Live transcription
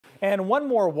And one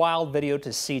more wild video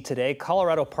to see today.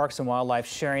 Colorado Parks and Wildlife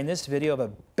sharing this video of a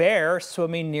bear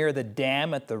swimming near the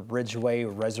dam at the Ridgway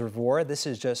Reservoir. This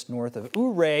is just north of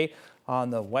Ouray on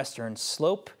the western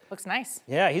slope. Looks nice.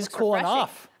 Yeah, he's cooling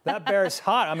off. That bear's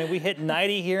hot. I mean, we hit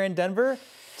 90 here in Denver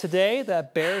today.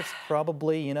 That bear's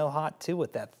probably, you know, hot too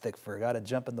with that thick fur. Got to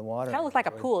jump in the water. Kind of looked like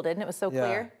a pool, didn't it? It was so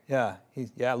clear. Yeah,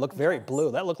 it looked very blue.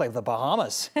 That looked like the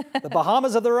Bahamas. The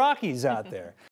Bahamas of the Rockies out there.